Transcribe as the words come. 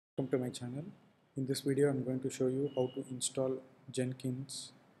Welcome to my channel. In this video I'm going to show you how to install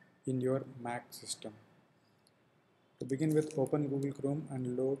Jenkins in your Mac system. To begin with, open Google Chrome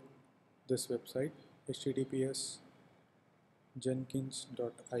and load this website https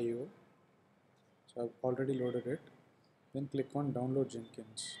jenkins.io. So I've already loaded it. Then click on download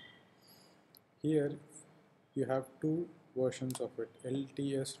Jenkins. Here you have two versions of it,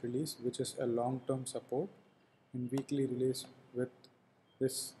 LTS release, which is a long-term support, and weekly release with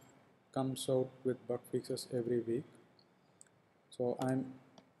this comes out with bug fixes every week. So I'm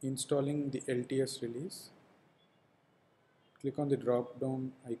installing the LTS release. Click on the drop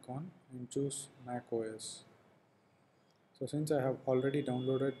down icon and choose Mac OS. So since I have already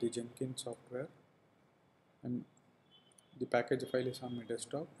downloaded the Jenkins software and the package file is on my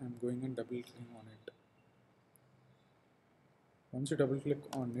desktop, I'm going and double clicking on it. Once you double click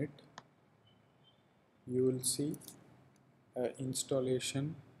on it, you will see an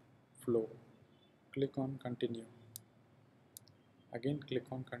installation flow. Click on continue. Again click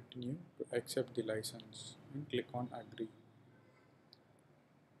on continue to accept the license and click on agree.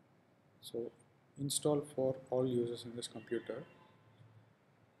 So install for all users in this computer.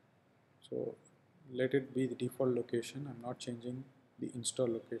 So let it be the default location. I'm not changing the install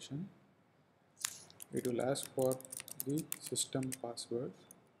location. It will ask for the system password.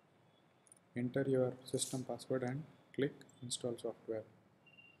 Enter your system password and click install software.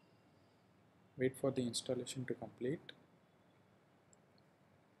 Wait for the installation to complete.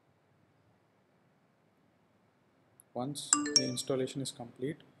 Once the installation is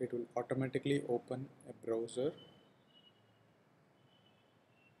complete, it will automatically open a browser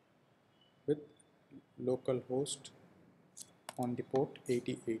with localhost on the port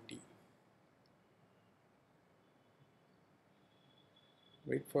 8080.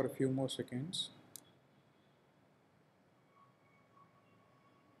 Wait for a few more seconds.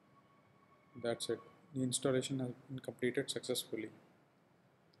 That's it. The installation has been completed successfully.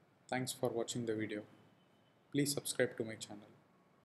 Thanks for watching the video. Please subscribe to my channel.